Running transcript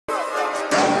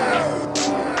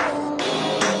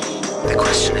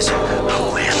question is, who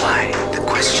am I? The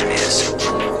question is,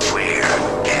 where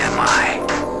am I?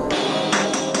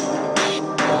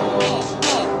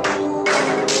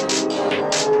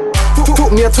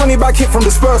 Took me a 20-bag hit from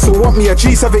dispersal, want me a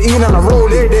G17 and a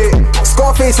rollie.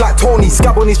 Scarface like Tony,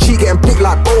 scab on his cheek getting picked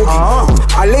like Bogey.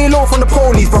 I lay low from the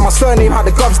police, but my surname had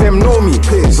the govs, them know me.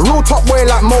 Real top boy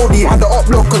like Moldy, had the up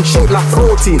lock and shaped like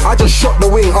protein. I just shot the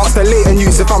wing, asked the latent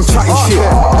use if I'm chatting shit.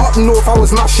 Up north I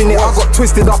was mashing it, I got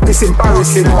twisted up, it's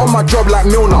embarrassing. On my job like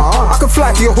Milner, I can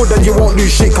fly to your hood and you won't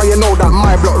lose shit, cause you know that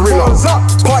my block riller.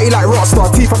 Party like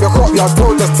Rockstar, teeth up your crop, yeah,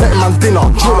 told just take man's dinner.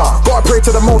 Driller, gotta pray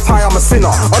to the most high, I'm a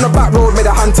sinner. On the back road made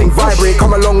a hunting vibrate,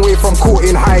 come a long way from court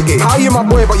in Highgate. How you my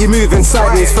boy but you moving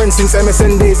sideways, friends since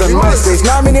MSN days and MySpace.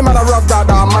 Now many man I rubbed out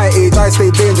at my age, I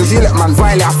stay dangerous, you let man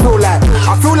violate. I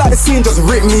feel like the scene just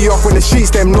ripped me off when the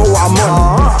streets them know what I'm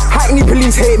on. Hackney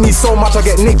police hate me so much I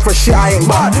get nicked for shit I ain't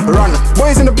bad. Run,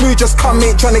 boys in the blue just come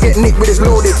mate trying to get nicked with his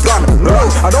loaded gun. Run,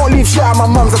 I don't leave shit at my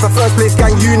mum's, that's the first place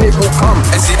gang unit will come.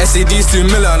 SAD's 2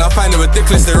 million, I find it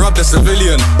ridiculous they robbed a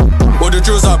civilian. All the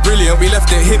drills are brilliant, we left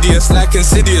it hideous like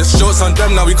Insidious. Jokes on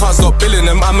them now, we can't stop billing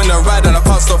them. I'm in a ride and I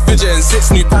can't stop fidgeting.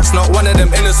 6 new packs, not one of them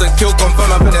innocent. Kill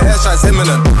confirmed, I bet the headshot's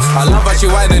imminent. I love how she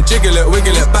whine and jiggle it,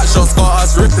 wiggle it. Back shots got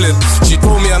us rippling. She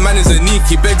told me a man is a neek,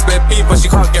 he begs bare beef but she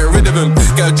can't get rid of him.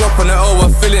 Get a drop on the O, we're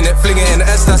filling it, flinging it in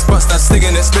S, that's spots, that's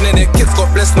stinging it, spinning it. Kids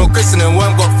got blessed, no christening.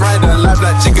 Worm got fried and alive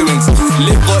like chicken wings.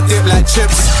 Lip got dipped like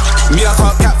chips. Me, I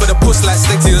can't cap for the puss like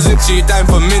Sexy or Zips, you dime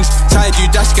for minch. Tried you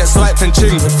dash, get swiped and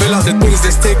ching. Fill out the things,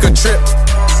 let's take a trip.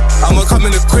 I'ma come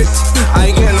in equipped.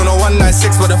 I ain't getting on a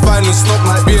 196, but the final stop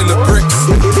might be in the bricks.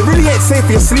 It really ain't safe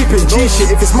if you're sleeping, G shit.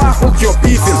 If it's my hook, you're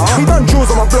beefing. We done jewels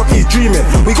on my block, he's dreaming.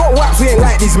 We got whaps, we ain't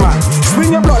like these man.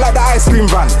 Spin your block like the ice cream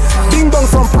van. Ding dong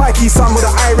from Pikey, son with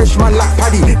an Irish man like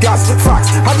Paddy. Gas, facts.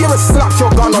 Have you ever slapped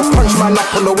your gun or punched my neck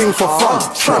on the wing for fun?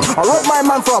 I wrote my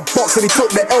man for a box and he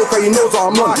took the L cause he knows what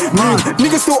I'm on.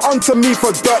 Niggas still onto me for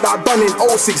dirt that I done in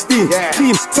 016.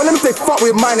 Team, tell them if they fuck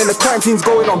with mine and the crime team's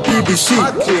going on BBC.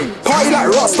 Party like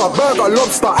Rockstar, burger,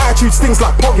 lobster, attitude stings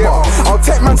like Pogba. I'll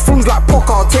take man's things like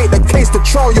Poker, I'll take the case to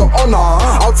trial your honor.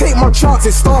 I'll take my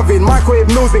chances starving, microwave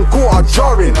meals in court are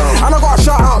jarring. And I gotta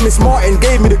shout out Miss Martin,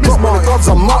 gave me the drop when the gloves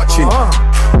are marching.